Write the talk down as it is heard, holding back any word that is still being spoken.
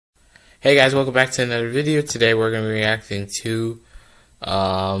Hey guys, welcome back to another video. Today we're going to be reacting to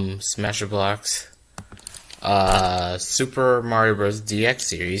Smash Blocks Super Mario Bros. DX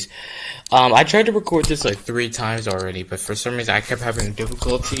series. I tried to record this like 3 times already, but for some reason I kept having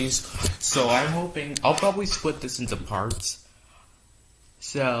difficulties. So I'm hoping I'll probably split this into parts.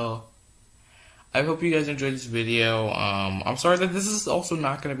 So I hope you guys enjoyed this video. I'm sorry that this is also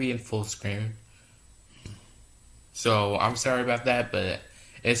not going to be in full screen. So I'm sorry about that, but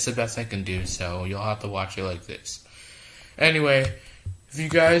it's the best I can do, so you'll have to watch it like this. Anyway, if you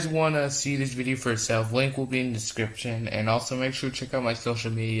guys want to see this video for yourself, link will be in the description, and also make sure to check out my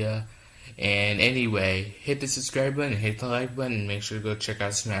social media. And anyway, hit the subscribe button, hit the like button, and make sure to go check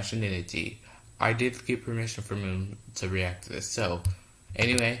out Smashninity. I did get permission from him to react to this, so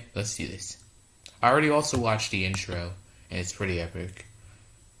anyway, let's do this. I already also watched the intro, and it's pretty epic.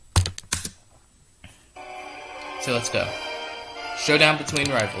 So let's go. Showdown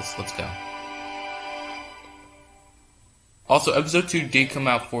between rivals. Let's go. Also, episode 2 did come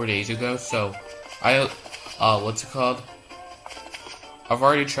out 4 days ago, so what's it called? I've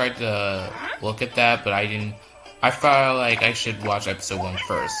already tried to look at that, but I felt like I should watch episode 1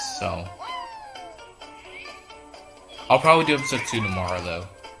 first, so. I'll probably do episode 2 tomorrow, though.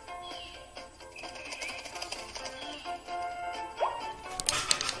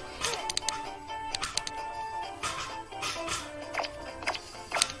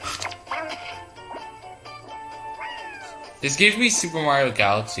 This gives me Super Mario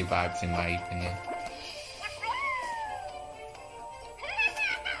Galaxy vibes, in my opinion.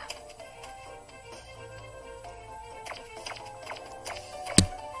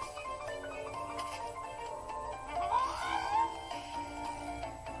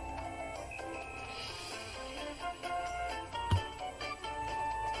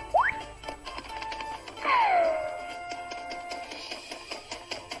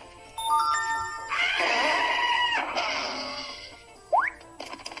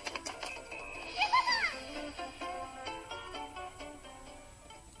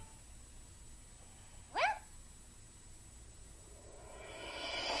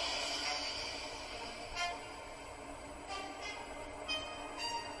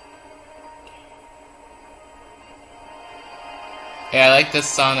 Yeah, I like the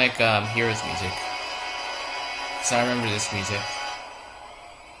Sonic Heroes music. So I remember this music.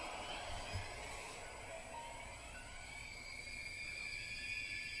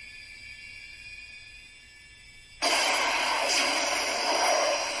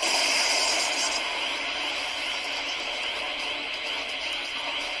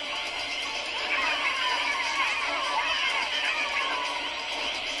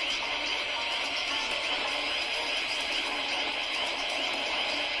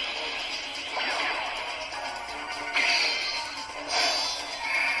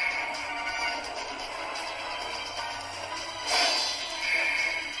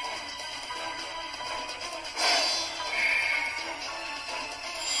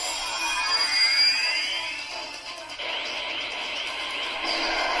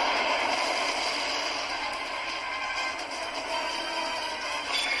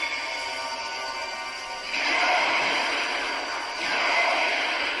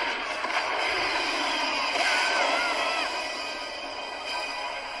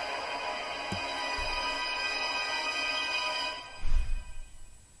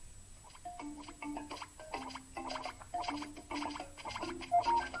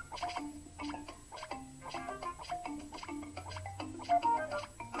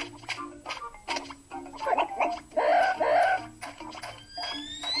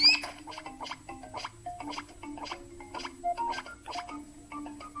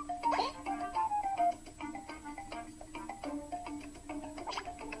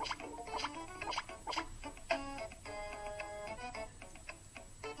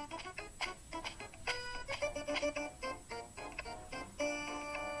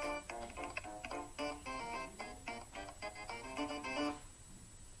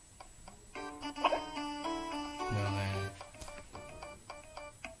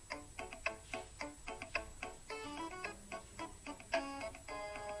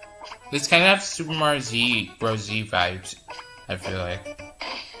 This kind of has Super Mario Bros. Z vibes, I feel like.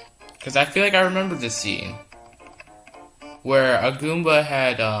 Because I feel like I remember this scene. Where a Goomba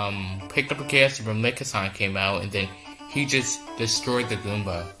had picked up a canister when Mikasonic came out, and then he just destroyed the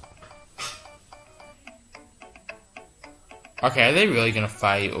Goomba. Okay, are they really gonna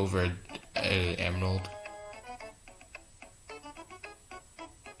fight over Emerald?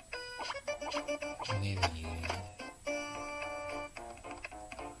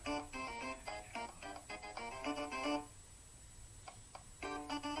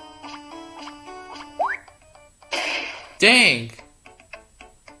 Dang!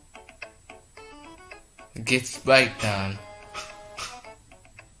 Get Spike done.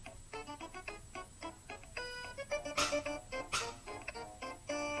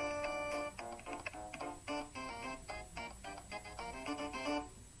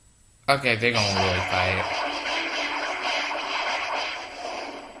 Okay, they're gonna really fight.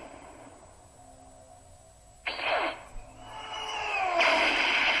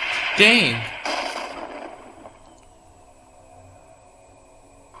 Dang!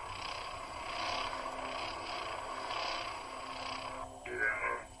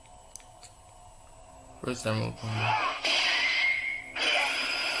 Where's their move?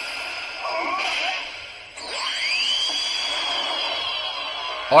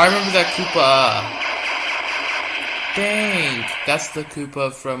 Oh, I remember that Koopa. Dang, that's the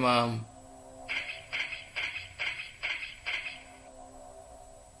Koopa from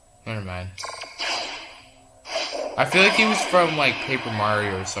Never mind. I feel like he was from like Paper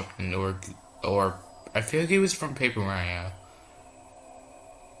Mario or something, or I feel like he was from Paper Mario.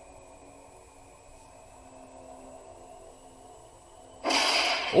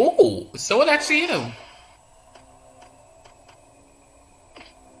 Oh, someone actually hit him.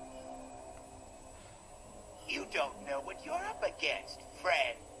 You don't know what you're up against,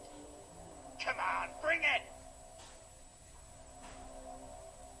 friend. Come on, bring it.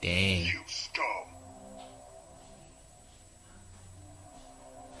 Dang. You scum.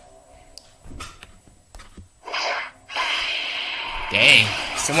 Dang.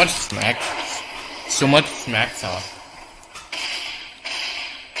 So much smack. So much smack talk.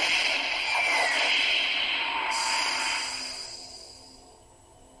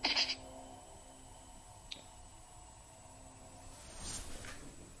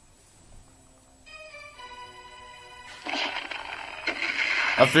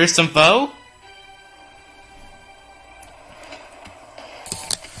 A fearsome foe?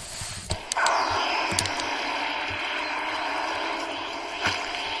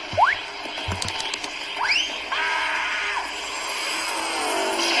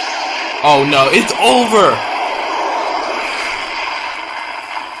 Oh no, it's over!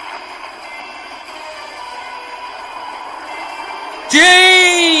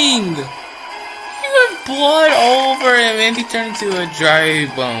 Dang! He went blood all over him and he turned into a dry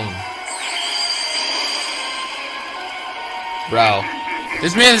bone. Bro,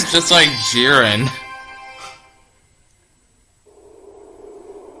 this man is just like Jiren.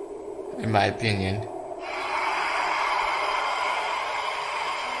 In my opinion.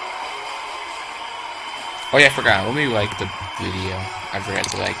 Oh yeah, I forgot. Let me like the video. I forgot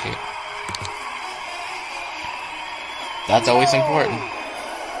to like it. That's always important.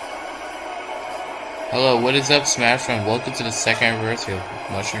 Hello, what is up, Smash Run? Welcome to the second anniversary of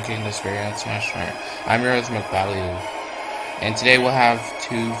Mushroom Kingdom's very own Smash Run. I'm your host, McBaloo. And today we'll have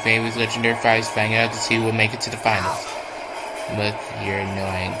two famous legendary fighters fighting out to see who will make it to the finals. Look, you're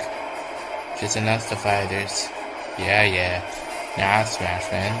annoying. Just announce the fighters. Yeah. Nah,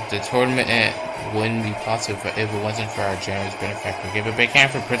 Smash, man. The tournament wouldn't be possible if it wasn't for our generous benefactor. Give a big hand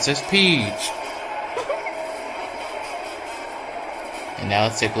for Princess Peach! And now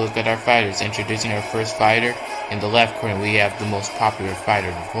let's take a look at our fighters. Introducing our first fighter. In the left corner, we have the most popular fighter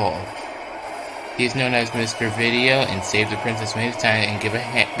of all. He is known as Mr. Video and Save the Princess many times and give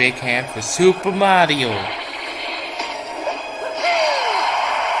a big hand for Super Mario.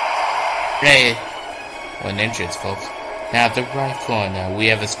 Hey, one entrance, folks. Now at the right corner, we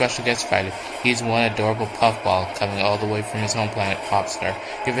have a special guest fighter. He's one adorable puffball coming all the way from his home planet, Popstar.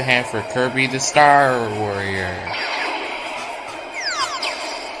 Give a hand for Kirby the Star Warrior.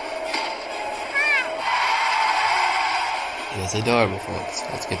 It's adorable, folks.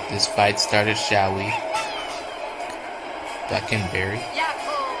 Let's get this fight started, shall we? Duck and Berry.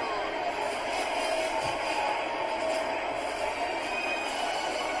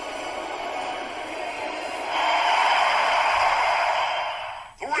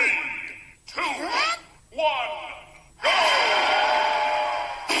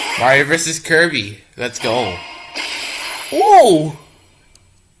 Mario vs. Kirby. Let's go. Whoa!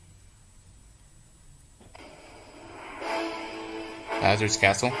 Bowser's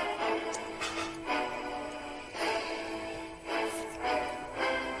Castle.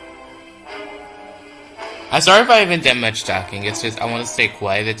 I'm sorry if I haven't done much talking. It's just I want to stay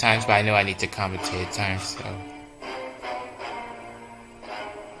quiet at times, but I know I need to commentate at times, so.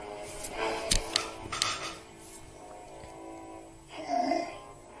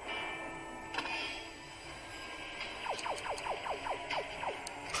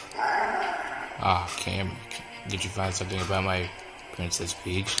 Ah, oh, Cam, did you find something about my Princess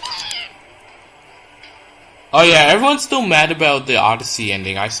Peach? Oh yeah, everyone's still mad about the Odyssey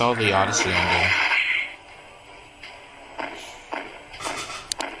ending. I saw the Odyssey ending.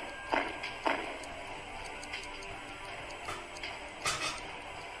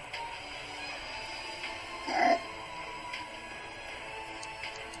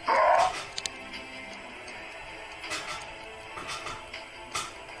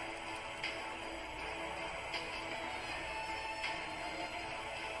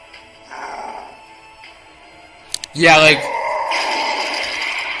 Yeah, like,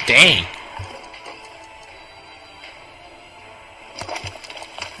 dang.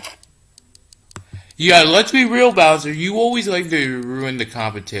 Yeah, let's be real, Bowser. You always like to ruin the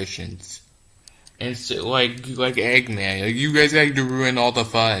competitions. And so, like Eggman, like, you guys like to ruin all the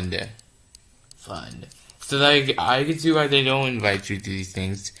fun. So, like, I can see why they don't invite you to these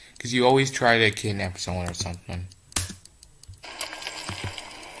things. Because you always try to kidnap someone or something.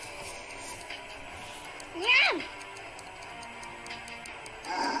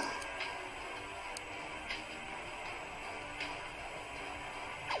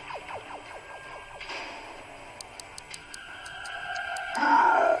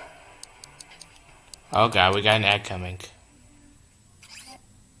 Oh god, we got an ad coming.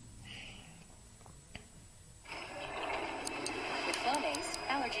 With Flonase,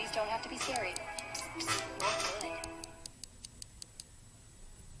 allergies don't have to be scary. Not good.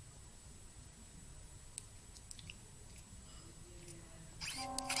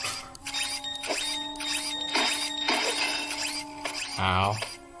 Ow.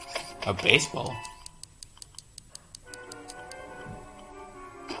 A baseball.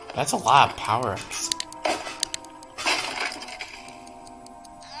 That's a lot of power-ups.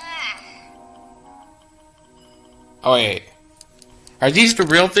 Oh wait. Are these the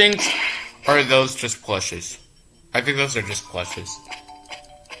real things? Or are those just plushes? I think those are just plushes.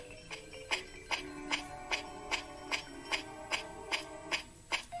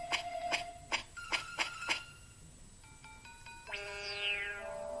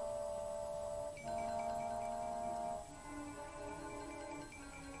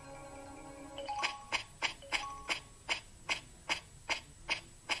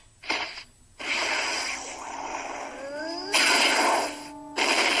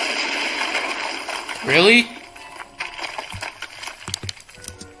 Really?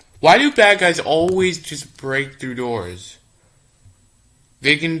 Why do bad guys always just break through doors?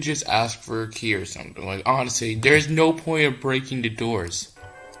 They can just ask for a key or something. Like, honestly, there's no point of breaking the doors.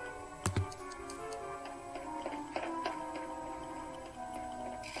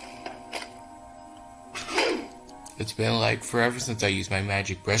 It's been like forever since I used my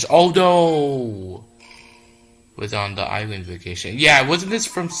magic brush. Oh no! Was on the island vacation. Yeah, wasn't this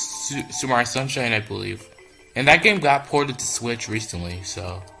from Summer Sunshine, I believe? And that game got ported to Switch recently,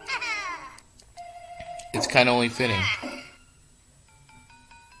 so it's kind of only fitting.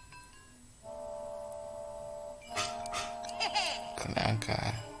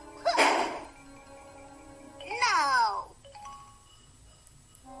 Kanaka. No!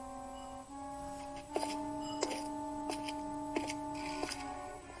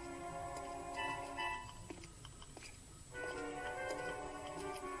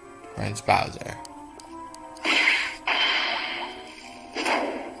 Prince Bowser.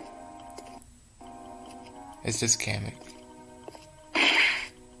 It's just Kamek.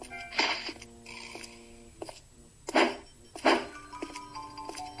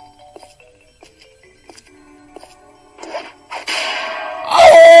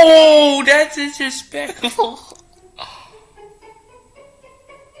 Oh, that's disrespectful.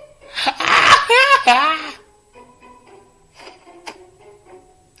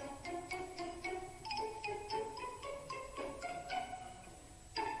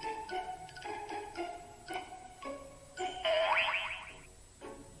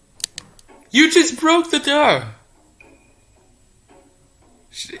 You just broke the door.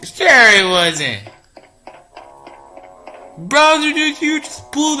 Sure it wasn't. Browser, dude, you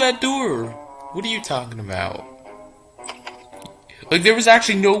just blew that door. What are you talking about? Like, there was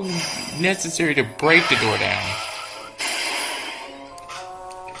actually no necessary to break the door down.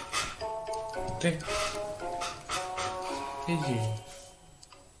 Thank you.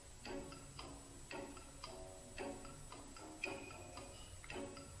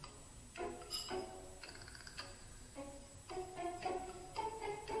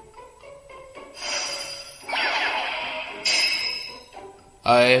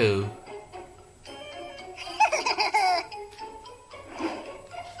 Oh.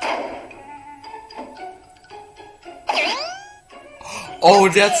 Oh,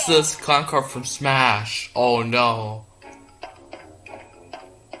 that's the clown car from Smash. Oh no.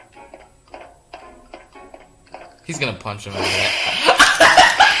 He's gonna punch him in it.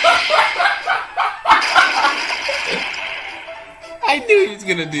 I knew he was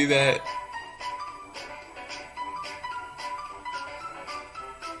gonna do that.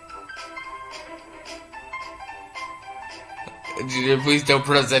 Junior, please don't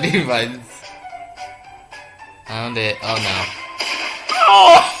press any buttons. Found it. Oh no.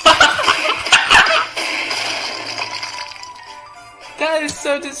 Oh! That is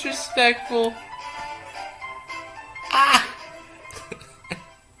so disrespectful. Ah!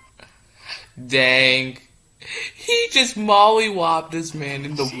 Dang. He just mollywopped this man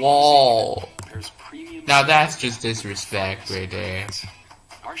in the wall. Now that's just disrespect right there.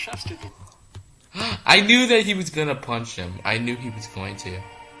 Our chefs did. I knew that he was gonna punch him. I knew he was going to.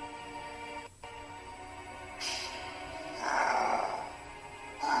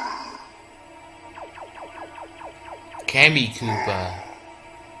 Cammy Koopa.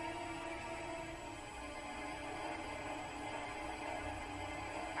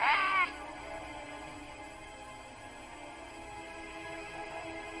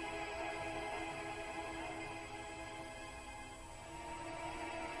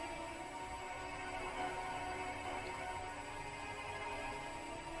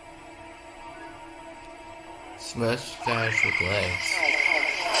 Smash Dash with legs.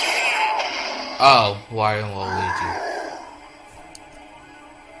 Oh, Wario and Waluigi.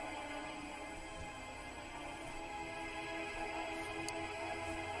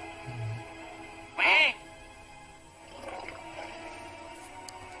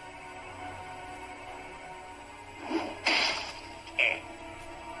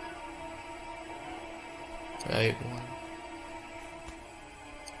 Right one.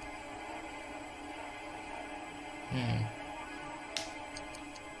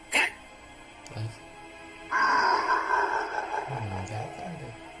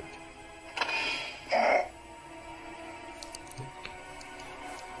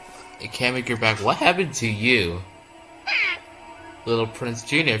 It can't make your back. What happened to you? Little Prince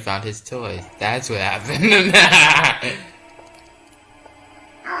Jr. found his toys. That's what happened.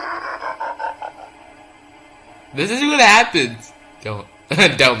 This is what happens. Don't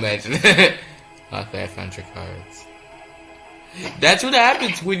mention it. Okay, I found your cards. That's what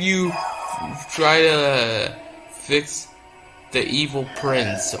happens when you try to fix the evil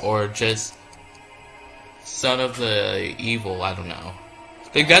prince or just son of the evil. I don't know.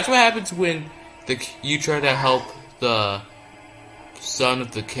 Like that's what happens when you try to help the son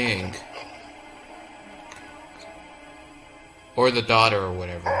of the king or the daughter or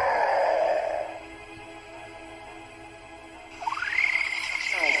whatever.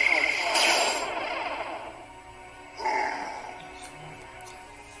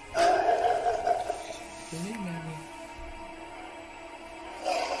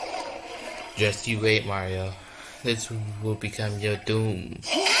 Just you wait, Mario. This will become your doom.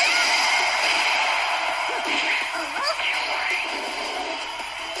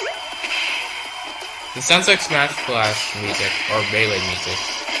 It sounds like Smash Flash music or Melee music.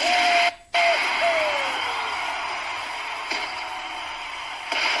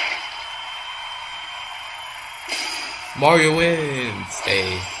 Mario wins!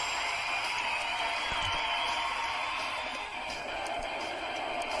 Hey.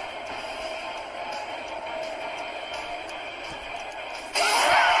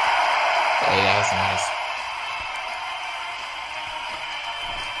 Nice.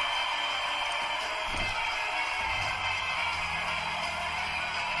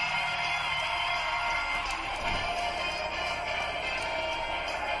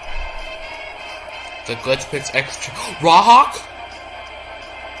 The glitch picks extra. Rawhawk?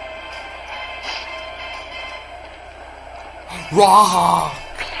 Rawhawk!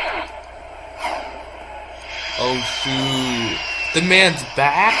 Oh shoot. The man's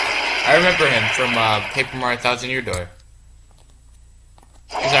back? I remember him from Paper Mario Thousand Year Door.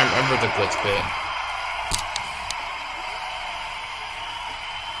 Because I remember the glitch bit.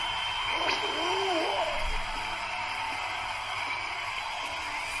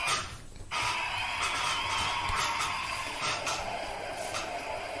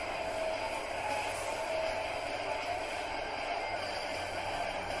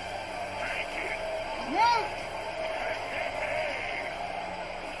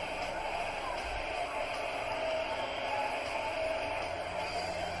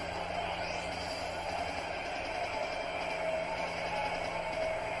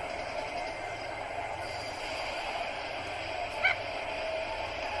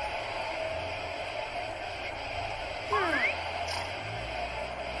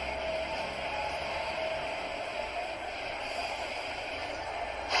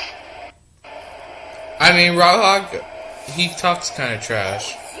 I I mean, Rock, he talks kind of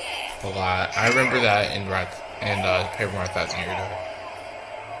trash a lot. I remember that in Paper Mario Thousand Year Door.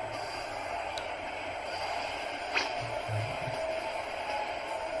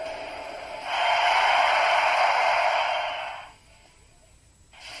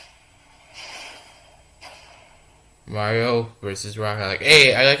 Mario versus Rock. Like,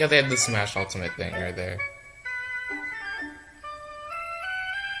 hey, I like how they had the Smash Ultimate thing right there.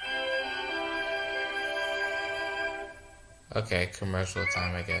 Okay, commercial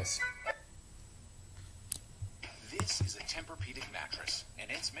time, I guess. This is a Tempur-Pedic mattress, and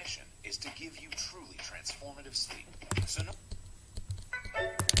its mission is to give you truly transformative sleep. So no.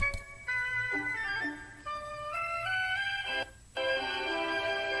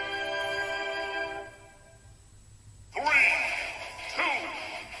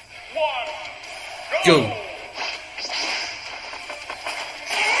 Go!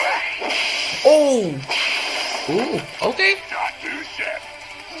 Oh! Ooh, okay. Not too shabby.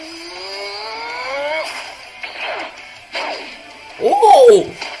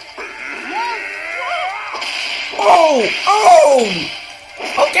 Oh! Oh! Oh!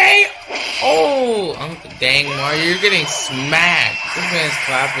 Okay! Oh! Dang, Mario, you're getting smacked. This man's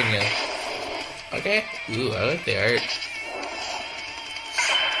clapping you. Okay. Ooh, I like the art.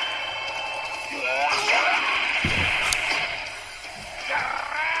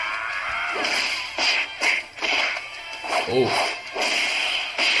 Oh.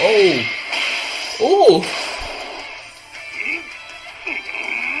 Oh. Oh.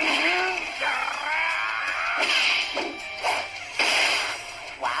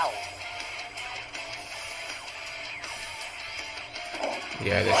 Wow.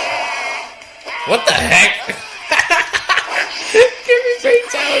 Yeah, this. What the heck? Give me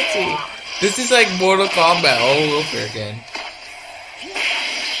fatality. This is like Mortal Kombat all over again.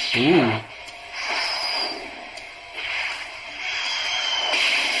 Ooh.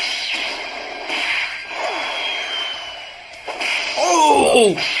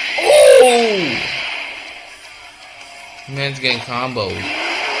 Oh! Oh! Man's getting comboed.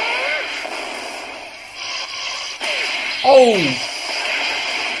 Oh!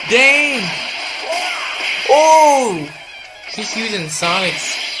 Dang! Oh! He's using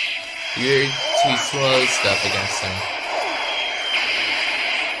Sonic's weird too slow stuff against him.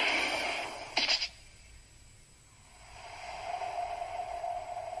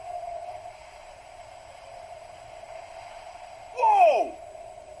 Whoa!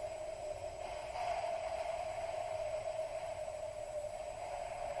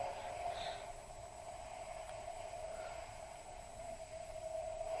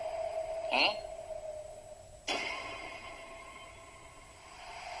 Huh?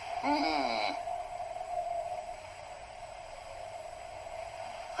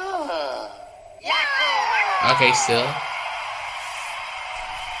 Okay, still.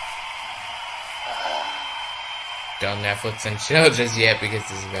 Don't Netflix and chill just yet because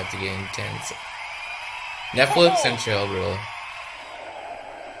this is about to get intense. Netflix and chill, bro.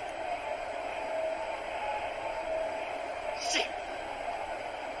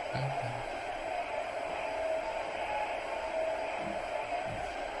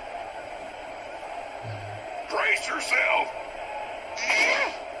 Brace yourself!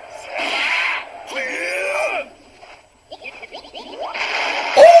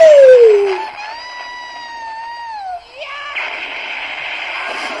 Oh!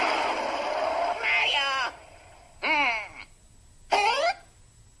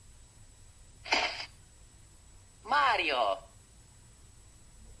 Mario!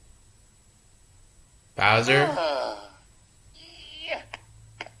 Bowser?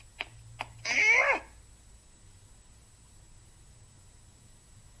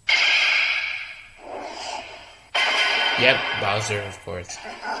 Yep, Bowser, of course.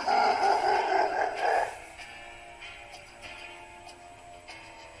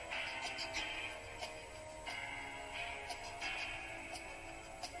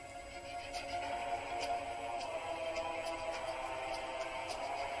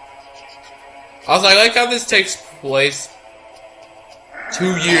 Also, I like how this takes place 2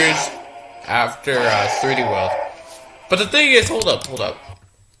 years after 3D World. But the thing is, hold up.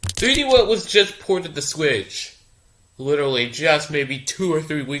 3D World was just ported to Switch. Literally just maybe 2 or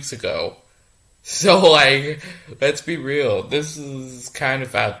 3 weeks ago. So, like, let's be real. This is kind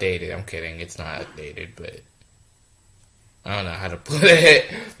of outdated. I'm kidding. It's not outdated, but I don't know how to put it.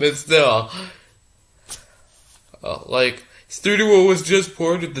 But still. Like, 3D World was just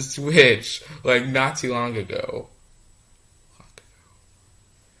ported to Switch, like, not too long ago.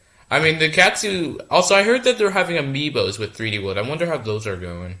 I mean, the Katsu... Also, I heard that they're having amiibos with 3D World. I wonder how those are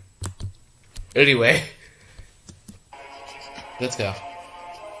going. Anyway, Let's go.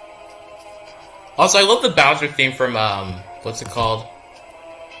 Also, I love the Bowser theme from, what's it called?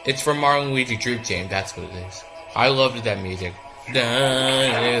 It's from Mario and Luigi Dream Team. That's what it is. I loved that music.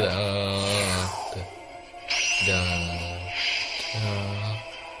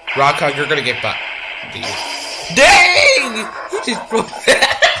 Rockhog, you're gonna get by. Dang! He just broke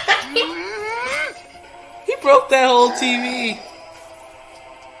that. He broke that whole TV.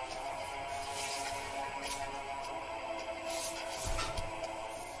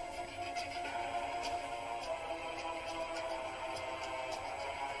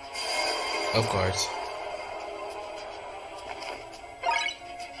 Of course.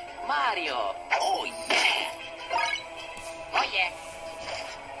 Mario. Oh yeah. Oh yeah.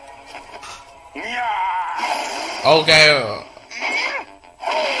 Okay.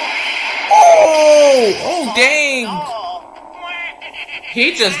 Oh, dang.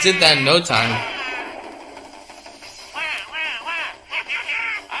 He just did that in no time.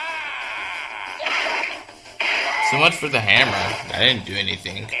 So much for the hammer. I didn't do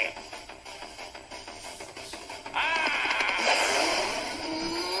anything.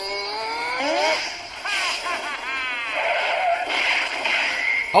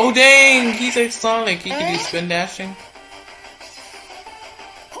 Oh dang! He's like Sonic. He can do spin dashing.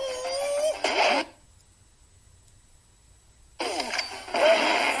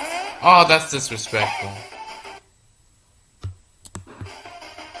 Oh, that's disrespectful.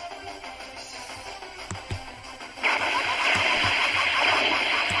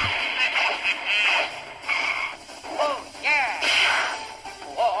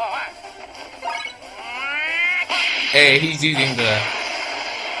 Hey, he's using the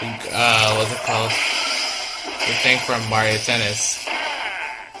what's it called? The thing from Mario Tennis.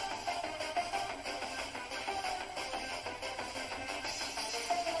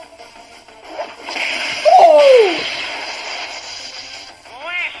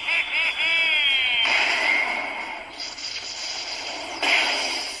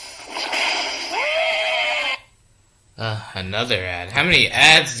 Another ad. How many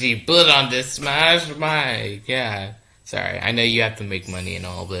ads do you put on this Smash? My God. Sorry, I know you have to make money and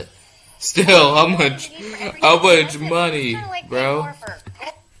all, but still, how much money, bro?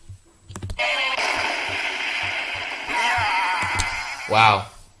 Wow,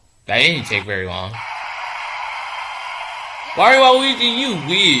 that didn't take very long. Mario Luigi, you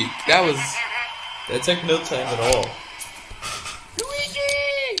weak. That took no time at all.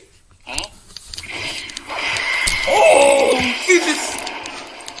 Luigi! Huh? Oh, you just...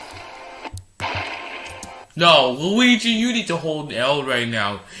 No, Luigi, you need to hold L right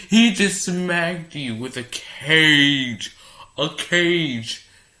now. He just smacked you with a cage. A cage.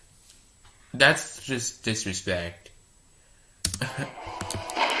 That's just disrespect.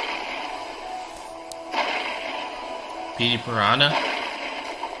 PD Piranha?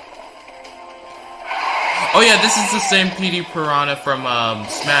 Oh yeah, this is the same PD Piranha from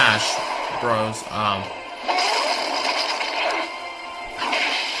Smash Bros.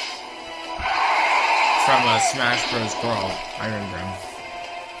 From Smash Bros. Brawl. I remember him.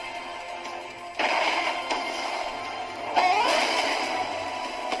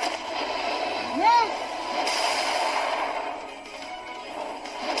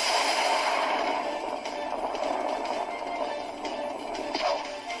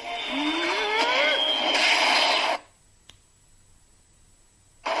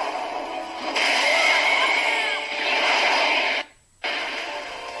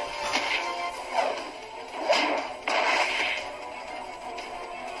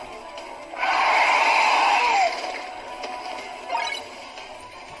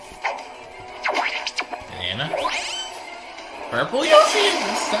 Purple Yoshi?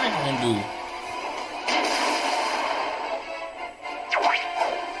 What's that gonna do?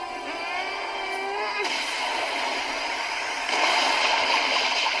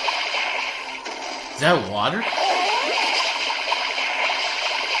 Is that water?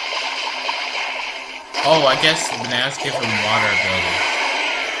 Oh, I guess bananas give him water ability.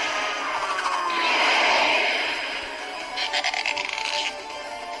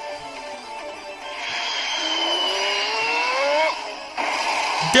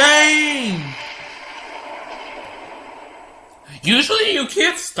 Dang! Usually you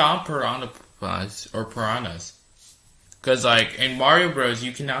can't stomp piranhas. Cause like, in Mario Bros,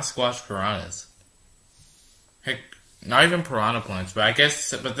 you cannot squash piranhas. Heck, not even piranha plants, but I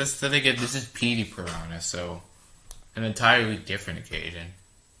guess, this is PD Piranha, so, an entirely different occasion,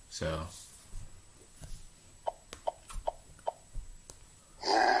 so.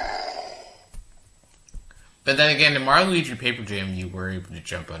 But then again, in Mario Luigi Paper Jam, you were able to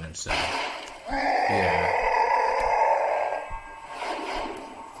jump on him, so. Yeah.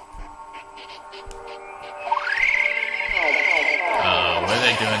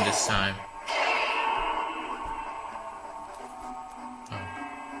 genuine this time.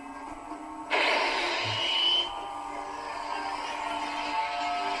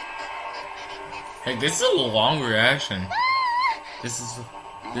 Hey, this is a long reaction. This is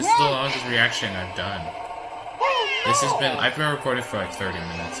the longest reaction I've done. I've been recording for like 30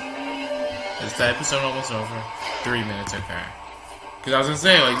 minutes. Is the episode almost over? 3 minutes, okay. Because I was gonna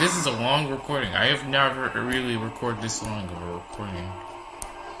say, like, this is a long recording. I have never really recorded this long of a recording.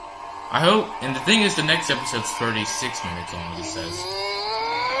 I hope, and the thing is, the next episode's 36 minutes long, it says.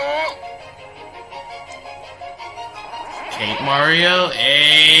 Kate Mario,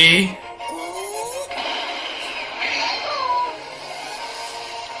 hey!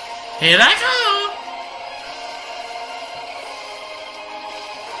 Here I come!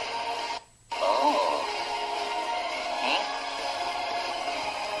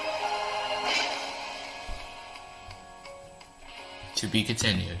 To be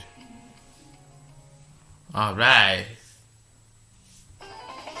continued. Alright.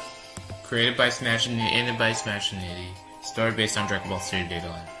 Created by Smashninity, ended by Smashninity. Story based on Dragon Ball Z Data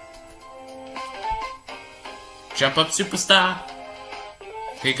Life. Jump up, superstar!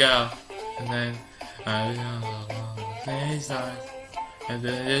 Here you go. And then, I know things like, and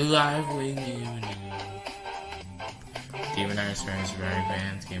the life we knew. Demon Iris Friends, very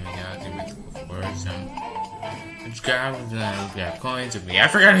bands, gaming out, the mythical force, subscribe with the coins of me. I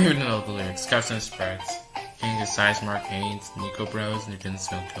forgot even to know the lyrics. Cups and sprites. King of Size Mark Haynes, Nico Bros, Newton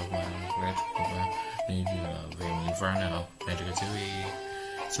Snow Killman, Red Killman, New Inferno, Magic 2E,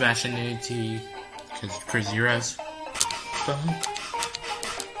 Smashninity, Crazy Rose.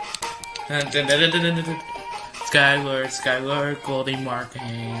 Skylord, Goldie Mark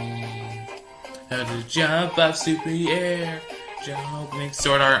Haynes. How to jump up super air, jump, make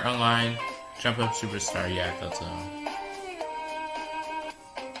Sword Art Online, jump up superstar, yeah, that's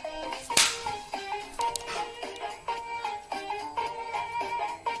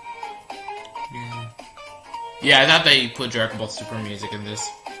Yeah, I thought they put Dragon Ball Super music in this.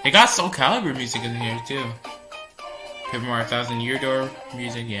 They got Soul Calibur music in here too. Paper Mario 1000 Year Door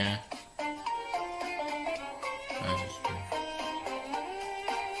music, yeah.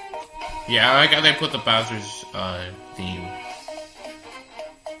 Yeah, I like how they put the Bowser's theme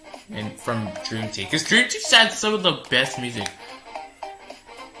in from Dream Team, because Dream Team had some of the best music.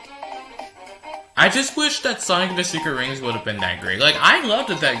 I just wish that Sonic the Secret Rings would have been that great. Like, I loved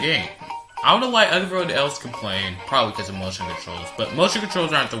that game. I don't know why everyone else complained, probably because of motion controls, but motion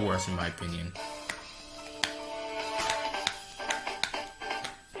controls aren't the worst in my opinion.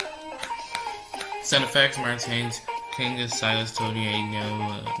 Sound effects, Martin's King of Silas, Tony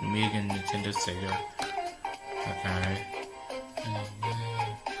No, Megan, Nintendo, Sega. Okay.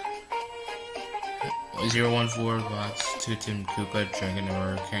 014 bots, Tutum, Koopa, Dragon,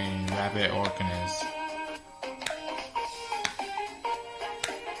 Hurricane, Rabbit, Orcanis.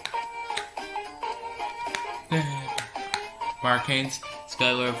 Marcanes,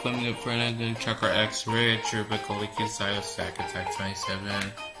 Skylar, Fleming, Frenna, Chakra X, Ray, Trooper, Koliki, Silas, Stack, Attack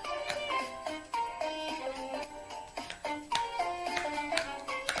 27.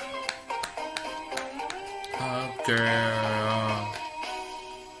 Girl.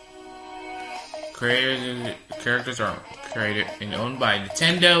 Characters are created and owned by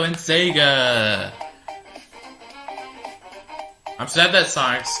Nintendo and Sega. I'm sad that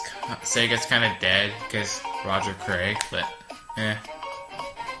Sega's kind of dead because Roger Craig, but eh.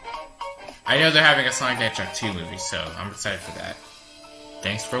 I know they're having a Sonic the Hedgehog 2 movie, so I'm excited for that.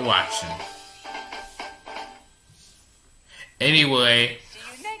 Thanks for watching. Anyway. See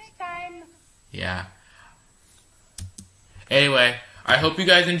you next time. Yeah. Anyway, I hope you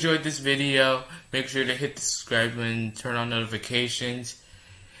guys enjoyed this video. Make sure to hit the subscribe button, turn on notifications.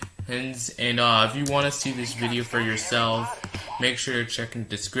 And if you want to see this video for yourself, make sure to check in the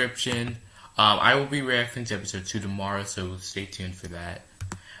description. I will be reacting to episode 2 tomorrow, so stay tuned for that.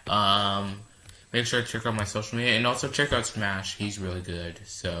 Make sure to check out my social media, and also check out Smash. He's really good.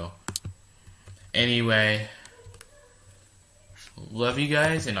 So, anyway, love you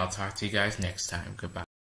guys, and I'll talk to you guys next time. Goodbye.